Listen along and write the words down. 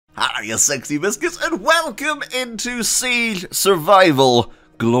Hiya, sexy biscuits, and welcome into Siege Survival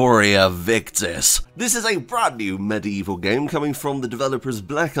Gloria Victis. This is a brand new medieval game coming from the developers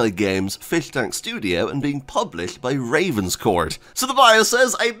Black Eye Games, Fish Tank Studio, and being published by Ravenscourt. So the bio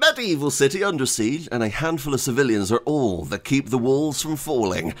says, a medieval city under siege and a handful of civilians are all that keep the walls from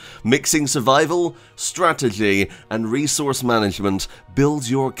falling. Mixing survival, strategy, and resource management, build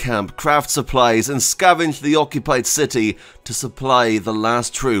your camp, craft supplies, and scavenge the occupied city to supply the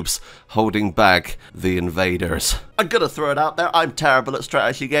last troops holding back the invaders. I'm gonna throw it out there, I'm terrible at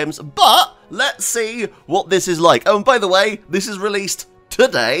strategy games, but let's see what this is like. Oh, and by the way, this is released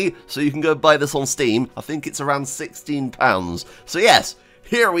today, so you can go buy this on Steam. I think it's around £16. So yes,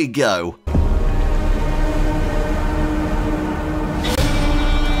 here we go.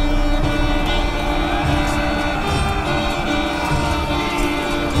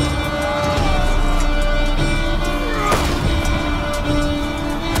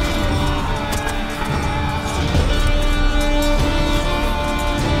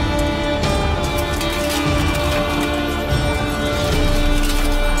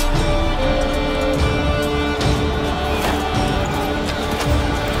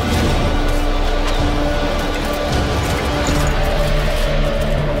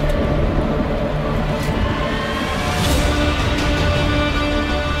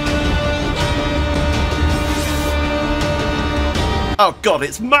 Oh god,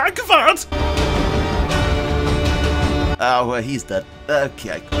 it's Magvad! Oh, well, he's dead.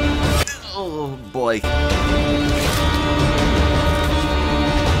 Okay. Oh boy.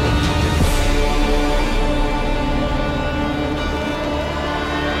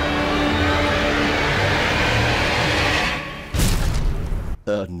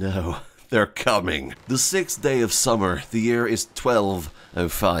 Oh no, they're coming. The 6th day of summer, the year is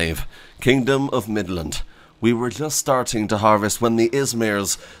 1205. Kingdom of Midland. We were just starting to harvest when the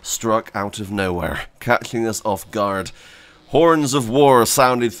Izmirs struck out of nowhere, catching us off guard. Horns of war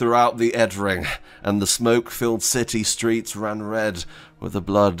sounded throughout the Edring, and the smoke-filled city streets ran red with the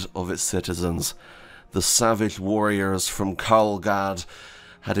blood of its citizens. The savage warriors from Karlgad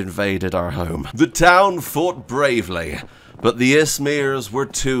had invaded our home. The town fought bravely, but the Izmirs were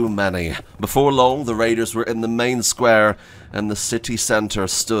too many. Before long, the raiders were in the main square, and the city centre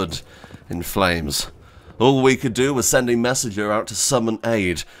stood in flames. All we could do was send a messenger out to summon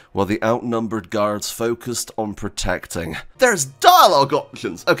aid, while the outnumbered guards focused on protecting. There's dialogue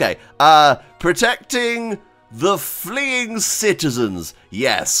options! Okay, protecting the fleeing citizens.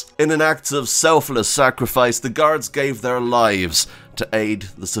 Yes, in an act of selfless sacrifice, the guards gave their lives to aid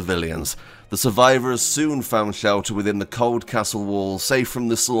the civilians. The survivors soon found shelter within the cold castle walls, safe from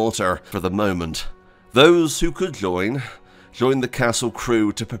the slaughter for the moment. Those who could joined the castle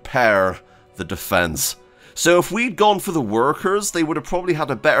crew to prepare the defense. So if we'd gone for the workers, they would have probably had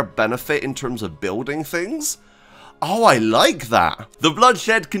a better benefit in terms of building things. Oh, I like that. The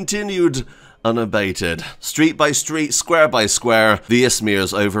bloodshed continued unabated. Street by street, square by square, the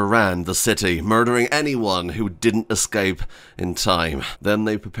Izmirs overran the city, murdering anyone who didn't escape in time. Then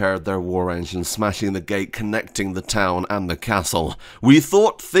they prepared their war engine, smashing the gate connecting the town and the castle. We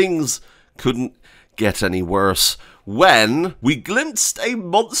thought things couldn't get any worse when we glimpsed a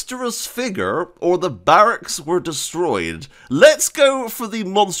monstrous figure, or the barracks were destroyed. Let's go for the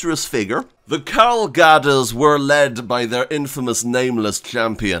monstrous figure. The Karlgaders were led by their infamous nameless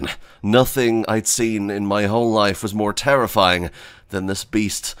champion. Nothing I'd seen in my whole life was more terrifying than this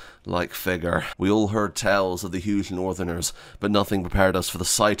beast-like figure. We all heard tales of the huge northerners, but nothing prepared us for the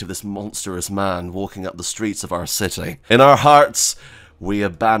sight of this monstrous man walking up the streets of our city. In our hearts, we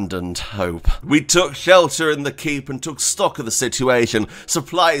abandoned hope. We took shelter in the keep and took stock of the situation.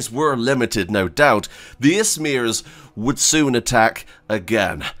 Supplies were limited, no doubt. The Izmirs would soon attack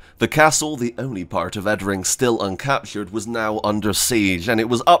again. The castle, the only part of Edring still uncaptured, was now under siege, and it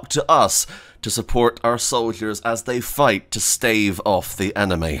was up to us to support our soldiers as they fight to stave off the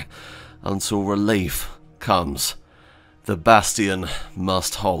enemy. Until relief comes. The bastion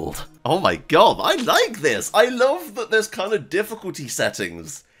must hold. Oh my god, I like this! I love that there's kind of difficulty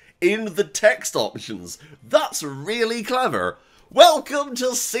settings in the text options. That's really clever. Welcome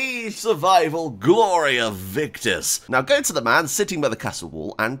to Siege Survival Gloria Victis. Now go to the man sitting by the castle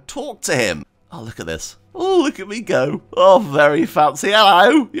wall and talk to him. Oh, look at this. Oh, look at me go. Oh, very fancy.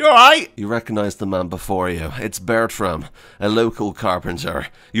 Hello, you alright? You recognise the man before you. It's Bertram, a local carpenter.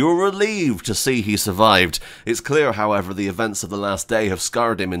 You're relieved to see he survived. It's clear, however, the events of the last day have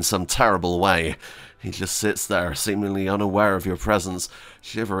scarred him in some terrible way. He just sits there, seemingly unaware of your presence,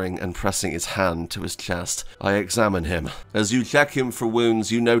 shivering and pressing his hand to his chest. I examine him. As you check him for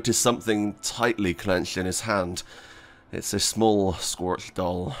wounds, you notice something tightly clenched in his hand. It's a small, scorched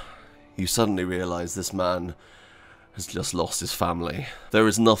doll. You suddenly realize this man has just lost his family. There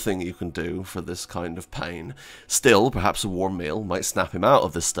is nothing you can do for this kind of pain. Still, perhaps a warm meal might snap him out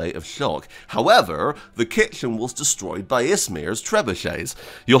of this state of shock. However, the kitchen was destroyed by Ismir's trebuchets.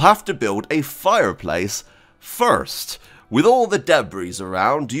 You'll have to build a fireplace first. With all the debris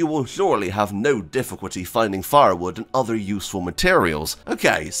around, you will surely have no difficulty finding firewood and other useful materials.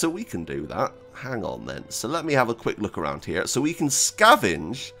 Okay, so we can do that. Hang on then. So let me have a quick look around here. So we can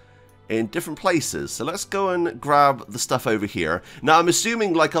scavenge in different places. So let's go and grab the stuff over here. Now I'm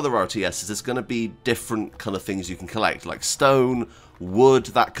assuming, like other RTSs, there's going to be different kind of things you can collect, like stone, wood,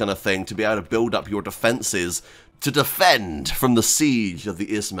 that kind of thing, to be able to build up your defenses to defend from the siege of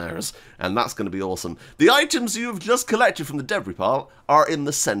the Ismairs, and that's going to be awesome. The items you have just collected from the debris pile are in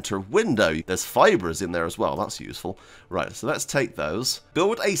the center window. There's fibers in there as well, that's useful. Right, so let's take those.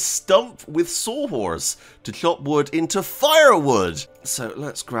 Build a stump with sawhorse to chop wood into firewood. So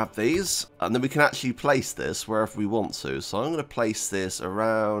let's grab these, and then we can actually place this wherever we want to. So I'm going to place this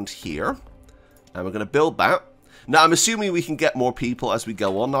around here, and we're going to build that. Now, I'm assuming we can get more people as we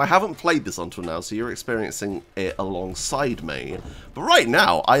go on. Now, I haven't played this until now, so you're experiencing it alongside me. But right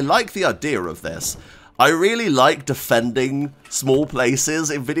now, I like the idea of this. I really like defending small places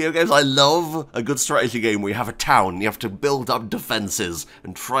in video games. I love a good strategy game where you have a town, you have to build up defenses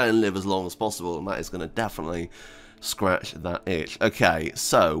and try and live as long as possible, and that is going to definitely scratch that itch. Okay,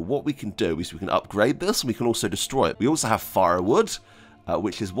 so what we can do is we can upgrade this, and we can also destroy it. We also have firewood,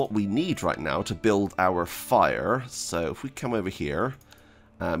 which is what we need right now to build our fire. So if we come over here,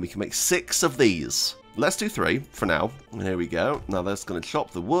 we can make 6 of these. Let's do 3 for now. Here we go. Now that's going to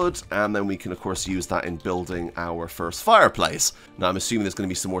chop the wood, and then we can of course use that in building our first fireplace. Now I'm assuming there's going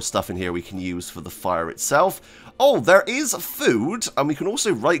to be some more stuff in here we can use for the fire itself. Oh, there is food, and we can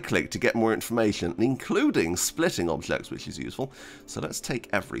also right-click to get more information, including splitting objects, which is useful. So let's take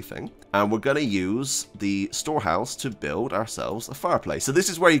everything, and we're going to use the storehouse to build ourselves a fireplace. So this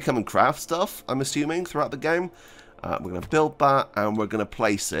is where you come and craft stuff, I'm assuming, throughout the game. We're going to build that, and we're going to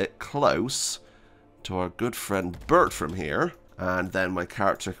place it close to our good friend Bertram here. And then my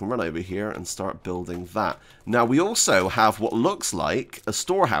character can run over here and start building that. Now, we also have what looks like a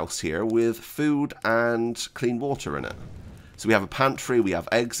storehouse here with food and clean water in it. So we have a pantry, we have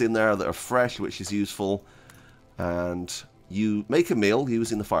eggs in there that are fresh, which is useful. And you make a meal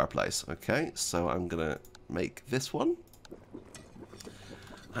using the fireplace. Okay, so I'm going to make this one.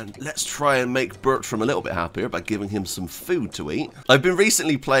 And let's try and make Bertram a little bit happier by giving him some food to eat. I've been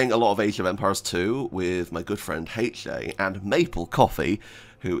recently playing a lot of Age of Empires 2 with my good friend HJ and Maple Coffee,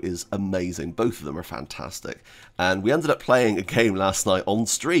 who is amazing. Both of them are fantastic. And we ended up playing a game last night on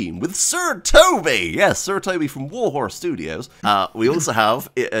stream with Sir Toby! Yes, Sir Toby from Warhorse Studios. We also have,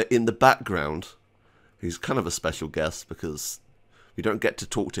 in the background, he's kind of a special guest because we don't get to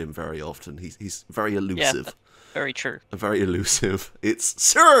talk to him very often. He's very elusive. Yeah. Very true. Very elusive. It's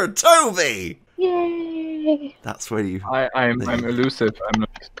Sir Toby! Yay! That's where you... I'm elusive. I'm not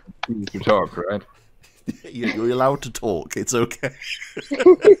expecting to talk, right? You're allowed to talk. It's okay.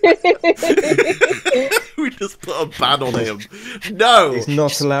 We just put a ban on him. No! He's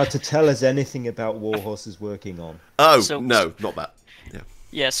not allowed to tell us anything about Warhorse is working on. Oh, no, not that. Yeah.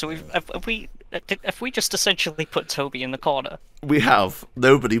 Yeah, so have we just essentially put Toby in the corner? We have.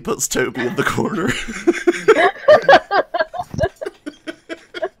 Nobody puts Toby in the corner.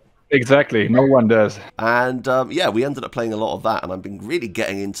 Exactly, no one does. And yeah, we ended up playing a lot of that, and I've been really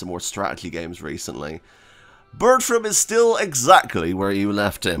getting into more strategy games recently. Bertram is still exactly where you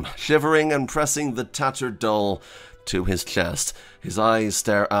left him, shivering and pressing the tattered doll to his chest. His eyes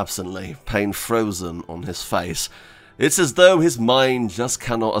stare absently, pain frozen on his face. It's as though his mind just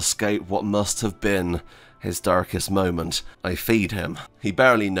cannot escape what must have been his darkest moment. I feed him. He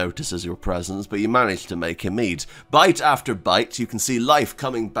barely notices your presence, but you manage to make him eat. Bite after bite, you can see life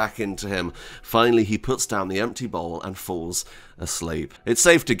coming back into him. Finally, he puts down the empty bowl and falls asleep. It's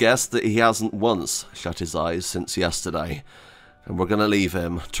safe to guess that he hasn't once shut his eyes since yesterday. And we're going to leave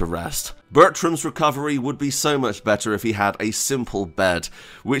him to rest. Bertram's recovery would be so much better if he had a simple bed,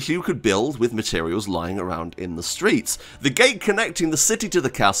 which you could build with materials lying around in the streets. The gate connecting the city to the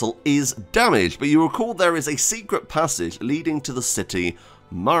castle is damaged, but you recall there is a secret passage leading to the city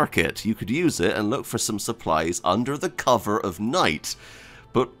market. You could use it and look for some supplies under the cover of night.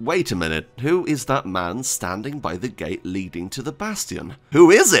 But wait a minute, who is that man standing by the gate leading to the bastion? Who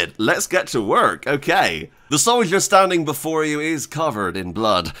is it? Let's get to work, okay. The soldier standing before you is covered in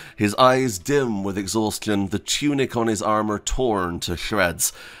blood, his eyes dim with exhaustion, the tunic on his armor torn to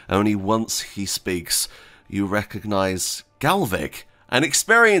shreds. Only once he speaks, you recognize Galvic, An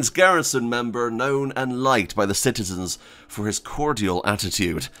experienced garrison member known and liked by the citizens for his cordial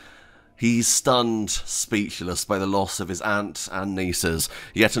attitude. He's stunned, speechless by the loss of his aunt and nieces.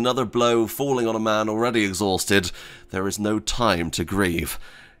 Yet another blow falling on a man already exhausted. There is no time to grieve.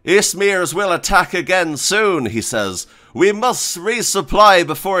 Izmir's will attack again soon, he says. We must resupply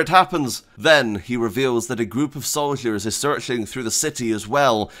before it happens. Then he reveals that a group of soldiers is searching through the city as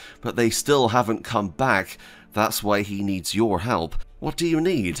well, but they still haven't come back. That's why he needs your help. What do you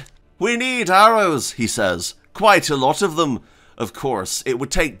need? We need arrows, he says. Quite a lot of them. Of course, it would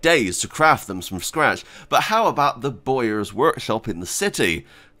take days to craft them from scratch, but how about the bowyer's workshop in the city?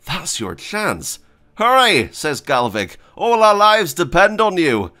 That's your chance. Hurry, says Galvig. All our lives depend on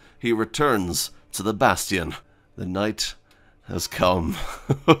you. He returns to the bastion. The night has come.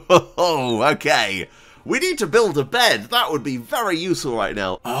 Oh, okay. We need to build a bed. That would be very useful right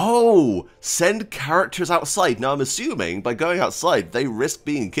now. Oh, send characters outside. Now, I'm assuming by going outside, they risk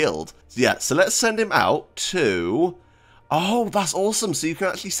being killed. Yeah, so let's send him out to... Oh, that's awesome. So you can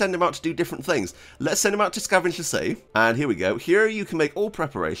actually send him out to do different things. Let's send him out to scavenge the sea. And here we go. Here you can make all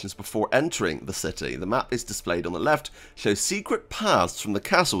preparations before entering the city. The map is displayed on the left. Shows secret paths from the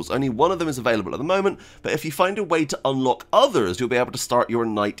castles. Only one of them is available at the moment. But if you find a way to unlock others, you'll be able to start your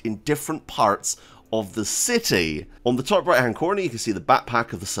night in different parts of the city. On the top right hand corner you can see the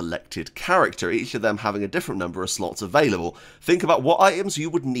backpack of the selected character, each of them having a different number of slots available. Think about what items you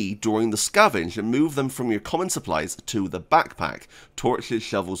would need during the scavenge and move them from your common supplies to the backpack. Torches,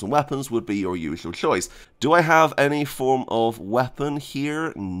 shovels and weapons would be your usual choice. Do I have any form of weapon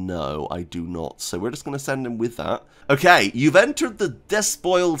here? No, I do not. So we're just going to send him with that. Okay, you've entered the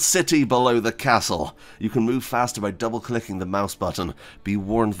despoiled city below the castle. You can move faster by double-clicking the mouse button. Be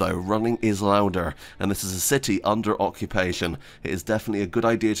warned though, running is louder, and this is a city under occupation. It is definitely a good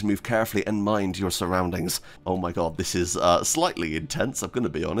idea to move carefully and mind your surroundings. Oh my god, this is slightly intense, I'm going to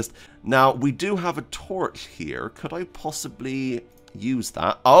be honest. Now, we do have a torch here. Could I possibly use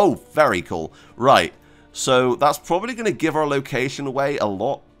that? Oh, very cool. Right, so that's probably going to give our location away a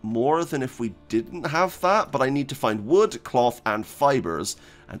lot more than if we didn't have that, but I need to find wood, cloth and fibers,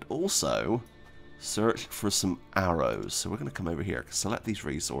 and also search for some arrows. So we're going to come over here, select these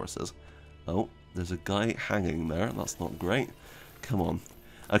resources. Oh, there's a guy hanging there. That's not great. Come on.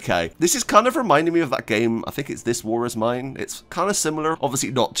 Okay, this is kind of reminding me of that game. I think it's This War Is Mine. It's kind of similar, obviously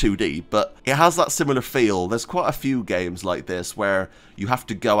not 2D, but it has that similar feel. There's quite a few games like this where you have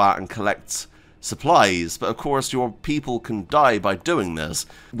to go out and collect supplies, but of course your people can die by doing this.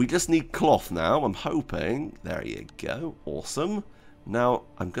 We just need cloth now, I'm hoping. There you go, awesome. Now,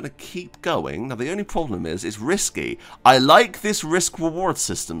 I'm going to keep going. Now, the only problem is, it's risky. I like this risk-reward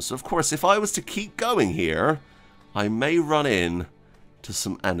system, so of course, if I was to keep going here, I may run in to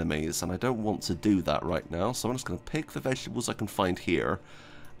some enemies, and I don't want to do that right now, so I'm just going to pick the vegetables I can find here.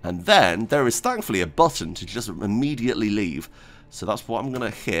 And then, there is thankfully a button to just immediately leave. So that's what I'm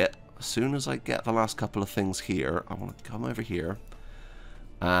going to hit. As soon as I get the last couple of things here, I want to come over here.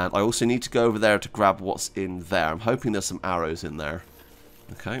 And I also need to go over there to grab what's in there. I'm hoping there's some arrows in there.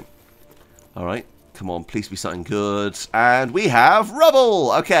 Okay. Alright. Come on, please be something good. And we have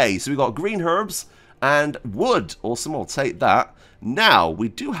rubble! Okay, so we've got green herbs and wood. Awesome, I'll take that. Now, we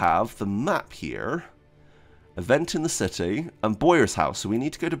do have the map here. Event in the city. And Boyer's house. So we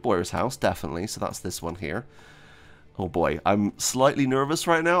need to go to Boyer's house, definitely. So that's this one here. Oh boy, I'm slightly nervous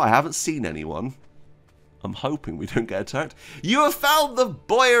right now. I haven't seen anyone. I'm hoping we don't get attacked. You have found the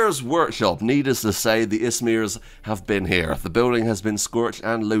Bowyer's workshop. Needless to say, the Izmirs have been here. The building has been scorched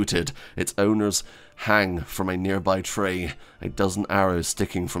and looted. Its owners hang from a nearby tree, a dozen arrows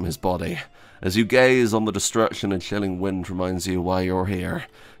sticking from his body. As you gaze on the destruction, a chilling wind reminds you why you're here.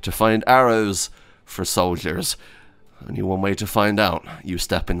 To find arrows for soldiers. Only one way to find out. You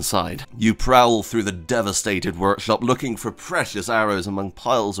step inside. You prowl through the devastated workshop looking for precious arrows among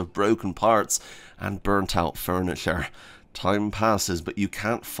piles of broken parts and burnt out furniture. Time passes, but you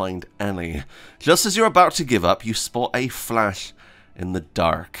can't find any. Just as you're about to give up, you spot a flash in the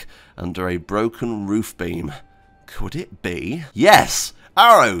dark under a broken roof beam. Could it be? Yes!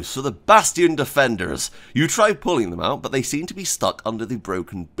 Arrows for the Bastion defenders. You try pulling them out, but they seem to be stuck under the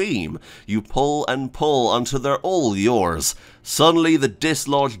broken beam. You pull and pull until they're all yours. Suddenly, the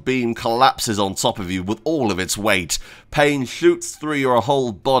dislodged beam collapses on top of you with all of its weight. Pain shoots through your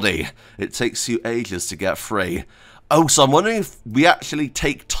whole body. It takes you ages to get free. Oh, so I'm wondering if we actually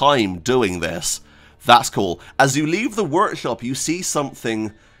take time doing this. That's cool. As you leave the workshop, you see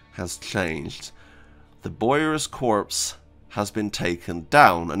something has changed. The Bowyer's corpse has been taken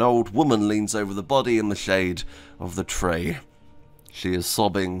down. An old woman leans over the body in the shade of the tree. She is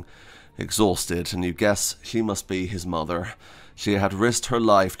sobbing, exhausted, and you guess she must be his mother. She had risked her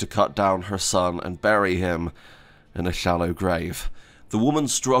life to cut down her son and bury him in a shallow grave. The woman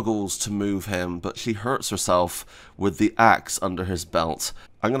struggles to move him, but she hurts herself with the axe under his belt.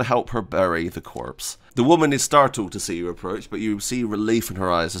 I'm going to help her bury the corpse. The woman is startled to see you approach, but you see relief in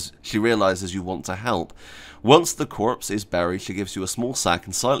her eyes as she realizes you want to help. Once the corpse is buried, she gives you a small sack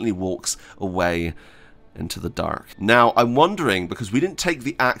and silently walks away into the dark. Now, I'm wondering, because we didn't take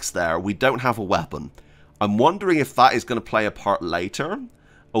the axe there, we don't have a weapon. I'm wondering if that is going to play a part later.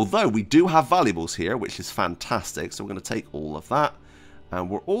 Although we do have valuables here, which is fantastic, so we're going to take all of that. And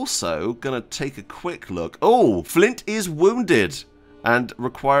we're also going to take a quick look. Oh, Flint is wounded and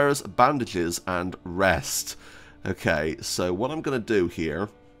requires bandages and rest. Okay, so what I'm going to do here,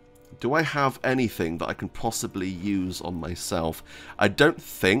 do I have anything that I can possibly use on myself? I don't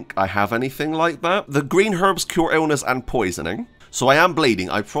think I have anything like that. The green herbs cure illness and poisoning. So I am bleeding.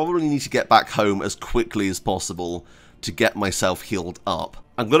 I probably need to get back home as quickly as possible to get myself healed up.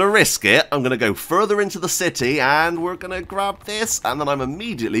 I'm going to risk it. I'm going to go further into the city and we're going to grab this and then I'm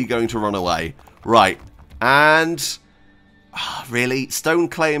immediately going to run away. Right. And... really? Stone,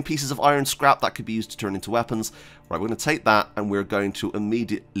 clay and pieces of iron scrap that could be used to turn into weapons. Right, we're going to take that and we're going to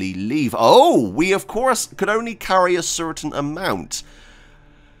immediately leave. Oh, we of course could only carry a certain amount.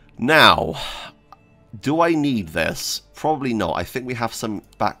 Now, do I need this? Probably not. I think we have some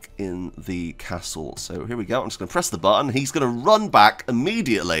back in the castle. So here we go. I'm just going to press the button. He's going to run back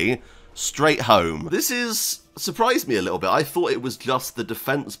immediately straight home. This is surprised me a little bit. I thought it was just the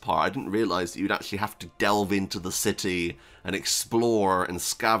defense part. I didn't realize that you'd actually have to delve into the city and explore and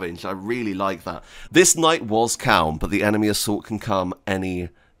scavenge. I really like that. This night was calm, but the enemy assault can come any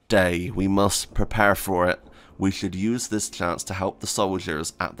day. We must prepare for it. We should use this chance to help the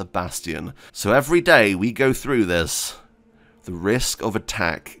soldiers at the bastion. So every day we go through this, the risk of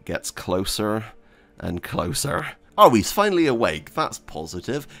attack gets closer and closer. Oh, he's finally awake. That's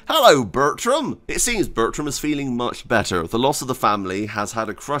positive. Hello, Bertram! It seems Bertram is feeling much better. The loss of the family has had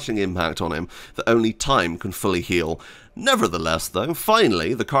a crushing impact on him that only time can fully heal. Nevertheless, though,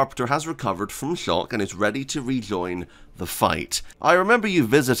 finally, the carpenter has recovered from shock and is ready to rejoin the fight. I remember you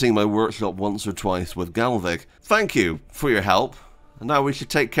visiting my workshop once or twice with Galvik. Thank you for your help. And now we should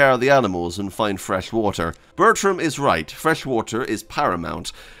take care of the animals and find fresh water. Bertram is right. Fresh water is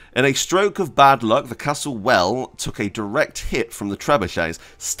paramount. In a stroke of bad luck, the castle well took a direct hit from the trebuchets.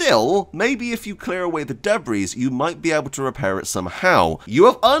 Still, maybe if you clear away the debris, you might be able to repair it somehow. You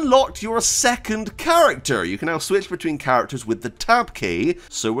have unlocked your second character. You can now switch between characters with the tab key.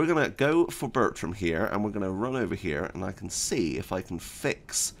 So we're going to go for Bertram here, and we're going to run over here, and I can see if I can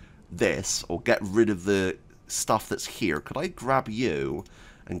fix this or get rid of the stuff that's here. Could I grab you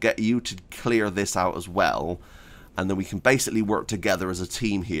and get you to clear this out as well? And then we can basically work together as a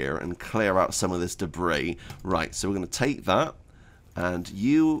team here and clear out some of this debris. Right, so we're going to take that. And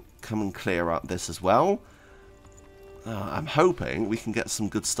you come and clear out this as well. I'm hoping we can get some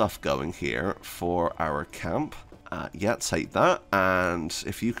good stuff going here for our camp. Yeah, take that. And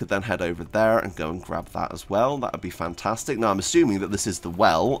if you could then head over there and go and grab that as well, that would be fantastic. Now, I'm assuming that this is the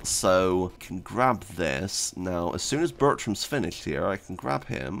well, so I can grab this. Now, as soon as Bertram's finished here, I can grab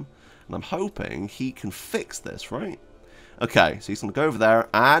him. And I'm hoping he can fix this, right? Okay, so he's going to go over there,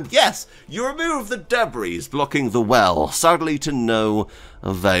 and yes! You remove the debris blocking the well, sadly to no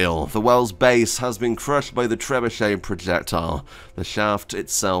avail. The well's base has been crushed by the trebuchet projectile. The shaft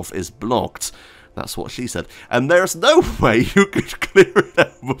itself is blocked. That's what she said. And there's no way you could clear it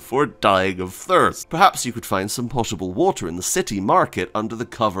out before dying of thirst. Perhaps you could find some potable water in the city market under the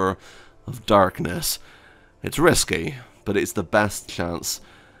cover of darkness. It's risky, but it's the best chance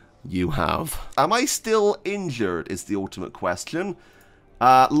you have. Am I still injured is the ultimate question.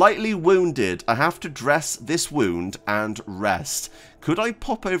 Lightly wounded. I have to dress this wound and rest. Could I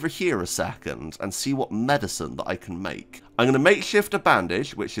pop over here a second and see what medicine that I can make? I'm going to makeshift a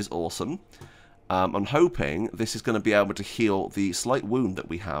bandage, which is awesome. I'm hoping this is going to be able to heal the slight wound that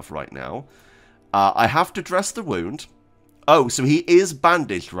we have right now. I have to dress the wound. Oh, so he is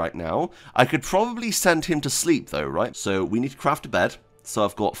bandaged right now. I could probably send him to sleep though, right? So we need to craft a bed. So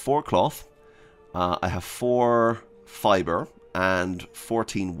I've got 4 cloth, I have 4 fiber, and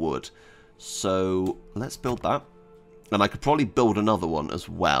 14 wood. So let's build that. And I could probably build another one as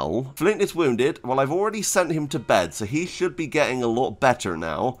well. Flint is wounded. Well, I've already sent him to bed, so he should be getting a lot better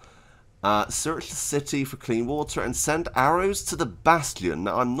now. Search the city for clean water and send arrows to the bastion.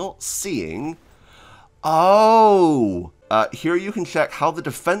 Now, I'm not seeing... Oh! Here you can check how the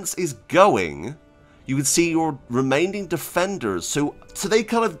defense is going. You can see your remaining defenders. So they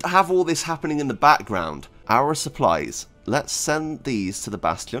kind of have all this happening in the background. Our supplies. Let's send these to the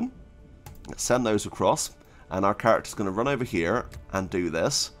bastion. Let's send those across. And our character's going to run over here and do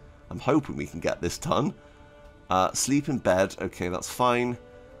this. I'm hoping we can get this done. Sleep in bed. Okay, that's fine.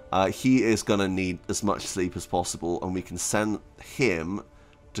 He is going to need as much sleep as possible, and we can send him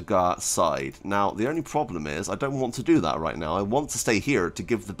to go outside. Now, the only problem is I don't want to do that right now. I want to stay here to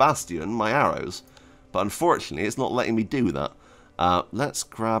give the Bastion my arrows. But unfortunately, it's not letting me do that. Let's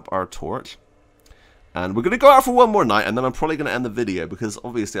grab our torch. And we're going to go out for one more night, and then I'm probably going to end the video, because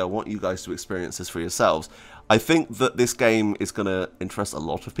obviously I want you guys to experience this for yourselves. I think that this game is going to interest a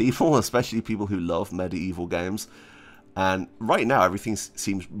lot of people, especially people who love medieval games. And right now, everything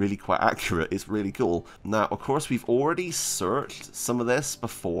seems really quite accurate. It's really cool. Now, of course, we've already searched some of this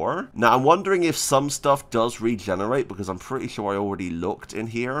before. Now, I'm wondering if some stuff does regenerate, because I'm pretty sure I already looked in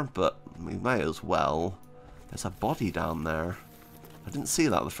here, but we may as well. There's a body down there. I didn't see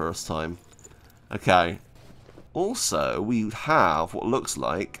that the first time. Okay. Also, we have what looks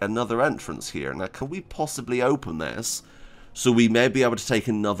like another entrance here. Now, can we possibly open this so we may be able to take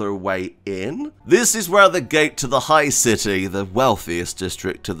another way in? This is where the gate to the High City, the wealthiest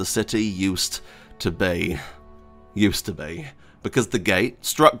district of the city, used to be. Because the gate,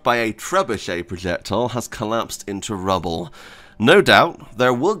 struck by a trebuchet projectile, has collapsed into rubble. No doubt,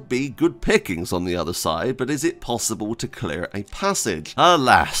 there would be good pickings on the other side, but is it possible to clear a passage?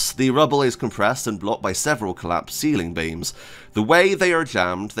 Alas, the rubble is compressed and blocked by several collapsed ceiling beams. The way they are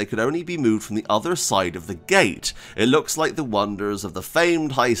jammed, they could only be moved from the other side of the gate. It looks like the wonders of the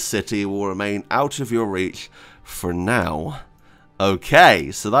famed High City will remain out of your reach for now.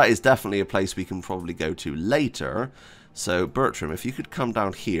 Okay, so that is definitely a place we can probably go to later. So, Bertram, if you could come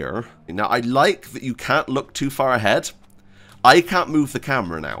down here. Now, I like that you can't look too far ahead. I can't move the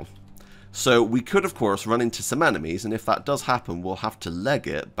camera now. So we could, of course, run into some enemies, and if that does happen, we'll have to leg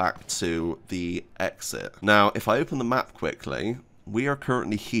it back to the exit. Now, if I open the map quickly, we are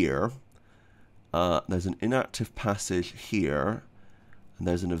currently here. There's an inactive passage here, and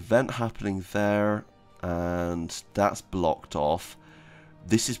there's an event happening there, and that's blocked off.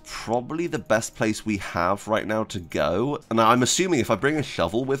 This is probably the best place we have right now to go. And I'm assuming if I bring a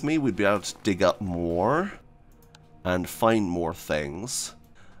shovel with me, we'd be able to dig up more and find more things.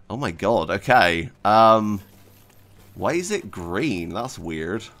 Oh my god, okay. Why is it green? That's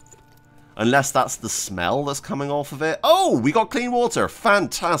weird. Unless that's the smell that's coming off of it. Oh, we got clean water.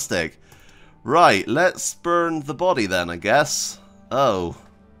 Fantastic. Right, let's burn the body then, I guess. Oh.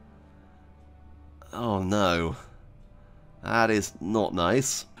 Oh no. That is not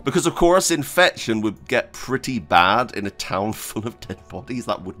nice. Because, of course, infection would get pretty bad in a town full of dead bodies.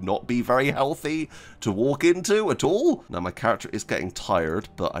 That would not be very healthy to walk into at all. Now, my character is getting tired,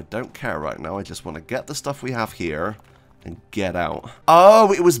 but I don't care right now. I just want to get the stuff we have here and get out.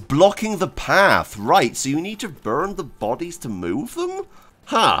 Oh, it was blocking the path. Right, so you need to burn the bodies to move them?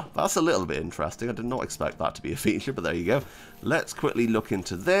 Huh, that's a little bit interesting. I did not expect that to be a feature, but there you go. Let's quickly look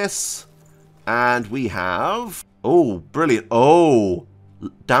into this. And we have... Oh, brilliant. Oh,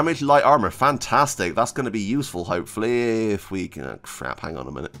 damaged light armor. Fantastic. That's going to be useful, hopefully, if we can... crap, hang on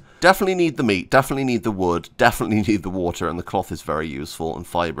a minute. Definitely need the meat. Definitely need the wood. Definitely need the water. And the cloth is very useful. And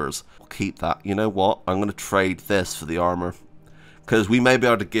fibers. I'll keep that. You know what? I'm going to trade this for the armor. Because we may be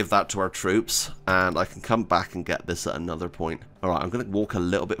able to give that to our troops. And I can come back and get this at another point. Alright, I'm going to walk a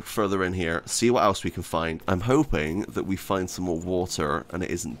little bit further in here. See what else we can find. I'm hoping that we find some more water. And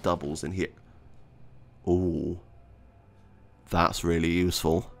it isn't doubles in here. Oh. That's really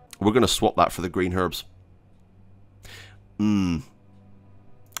useful. We're going to swap that for the green herbs.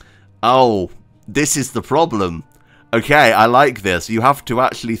 Oh, this is the problem. Okay, I like this. You have to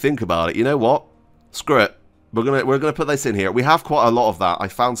actually think about it. You know what? Screw it. We're gonna put this in here. We have quite a lot of that. I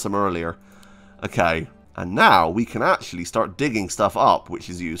found some earlier. Okay, and now we can actually start digging stuff up, which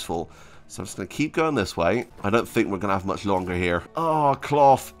is useful. So I'm just gonna keep going this way. I don't think we're gonna have much longer here. Oh,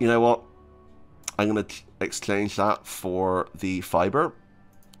 cloth. You know what? I'm going to exchange that for the fiber.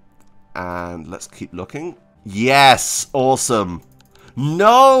 And let's keep looking. Yes! Awesome.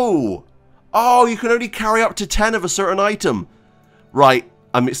 No! Oh, you can only carry up to 10 of a certain item. Right.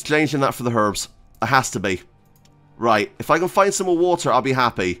 I'm exchanging that for the herbs. It has to be. Right. If I can find some more water, I'll be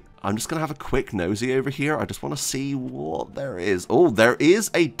happy. I'm just going to have a quick nosy over here. I just want to see what there is. Oh, there is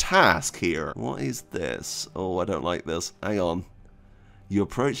a task here. What is this? Oh, I don't like this. Hang on. You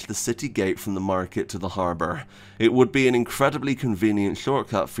approach the city gate from the market to the harbour. It would be an incredibly convenient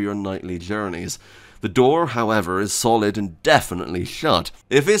shortcut for your nightly journeys. The door, however, is solid and definitely shut.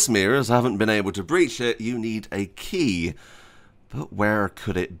 If Ismirs haven't been able to breach it, you need a key. But where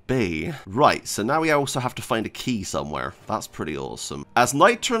could it be? Right, so now we also have to find a key somewhere. That's pretty awesome. As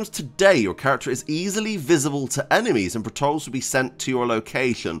night turns to day, your character is easily visible to enemies and patrols will be sent to your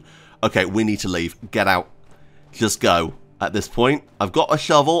location. Okay, we need to leave. Get out. just go at this point. I've got a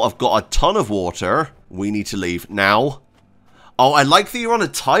shovel. I've got a ton of water. We need to leave now. Oh, I like that you're on a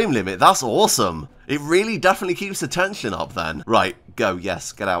time limit. That's awesome. It really definitely keeps the tension up then. Right, go.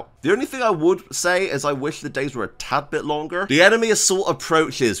 Yes, get out. The only thing I would say is I wish the days were a tad bit longer. The enemy assault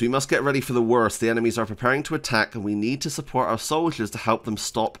approaches. We must get ready for the worst. The enemies are preparing to attack and we need to support our soldiers to help them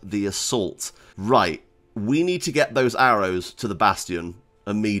stop the assault. Right, we need to get those arrows to the bastion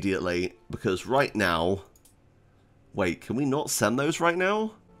immediately because right now... Wait, can we not send those right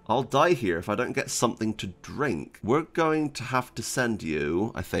now? I'll die here if I don't get something to drink. We're going to have to send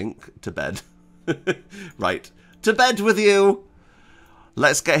you, I think, to bed. Right, to bed with you.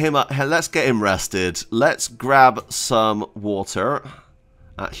 Let's get him up. Let's get him rested. Let's grab some water.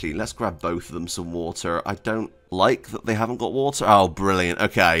 Actually, let's grab both of them some water. I don't like that they haven't got water. Oh, brilliant.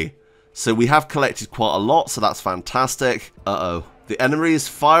 Okay, so we have collected quite a lot, so that's fantastic. Uh-oh. The enemy is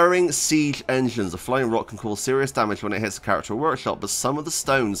firing siege engines. A flying rock can cause serious damage when it hits a character workshop, but some of the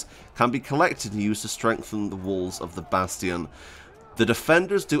stones can be collected and used to strengthen the walls of the bastion. The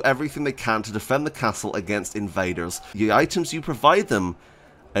defenders do everything they can to defend the castle against invaders. The items you provide them,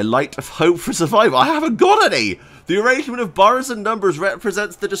 a light of hope for survival. I haven't got any! The arrangement of bars and numbers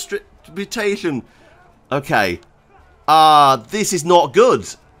represents the distribution. Okay. This is not good.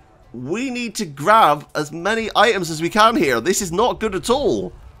 We need to grab as many items as we can here. This is not good at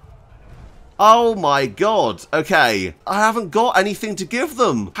all. Oh my god. Okay. I haven't got anything to give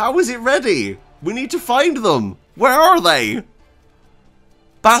them. How is it ready? We need to find them. Where are they?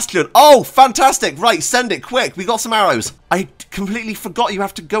 Bastion. Oh, fantastic. Right, send it quick. We got some arrows. I completely forgot you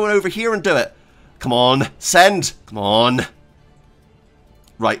have to go over here and do it. Come on. Send. Come on.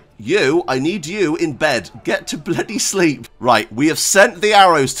 Right, you, I need you in bed. Get to bloody sleep. Right, we have sent the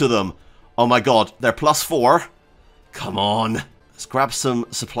arrows to them. Oh my god, they're +4. Come on. Let's grab some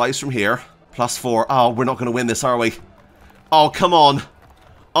supplies from here. +4. Oh, we're not going to win this, are we? Oh, come on.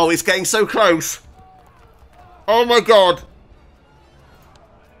 Oh, it's getting so close. Oh my god.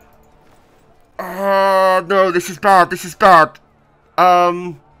 No, this is bad. This is bad.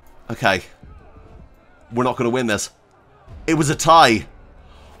 Okay. We're not going to win this. It was a tie.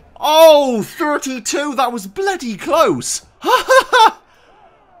 Oh, 32! That was bloody close!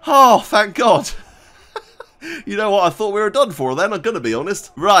 Oh, thank God. You know what? I thought we were done for then, I'm gonna be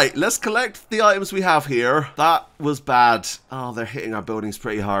honest. Right, let's collect the items we have here. That was bad. Oh, they're hitting our buildings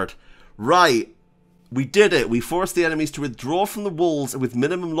pretty hard. Right, we did it. We forced the enemies to withdraw from the walls with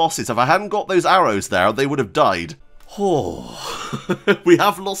minimum losses. If I hadn't got those arrows there, they would have died. Oh, we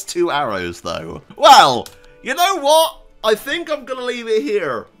have lost 2 arrows though. Well, you know what? I think I'm going to leave it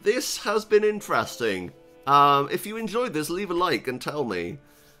here. This has been interesting. If you enjoyed this, leave a like and tell me.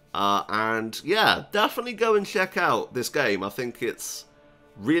 And yeah, definitely go and check out this game. I think it's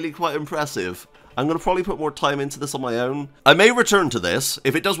really quite impressive. I'm going to probably put more time into this on my own. I may return to this.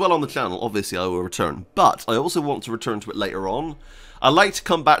 If it does well on the channel, obviously I will return. But I also want to return to it later on. I like to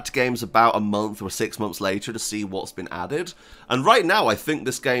come back to games about a month or 6 months later to see what's been added. And right now, I think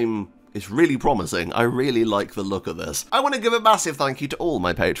this game... it's really promising. I really like the look of this. I want to give a massive thank you to all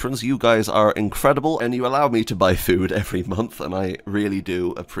my patrons. You guys are incredible and you allow me to buy food every month and I really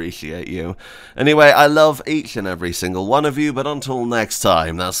do appreciate you. Anyway, I love each and every single one of you, but until next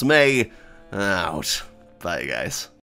time, that's me, out. Bye guys.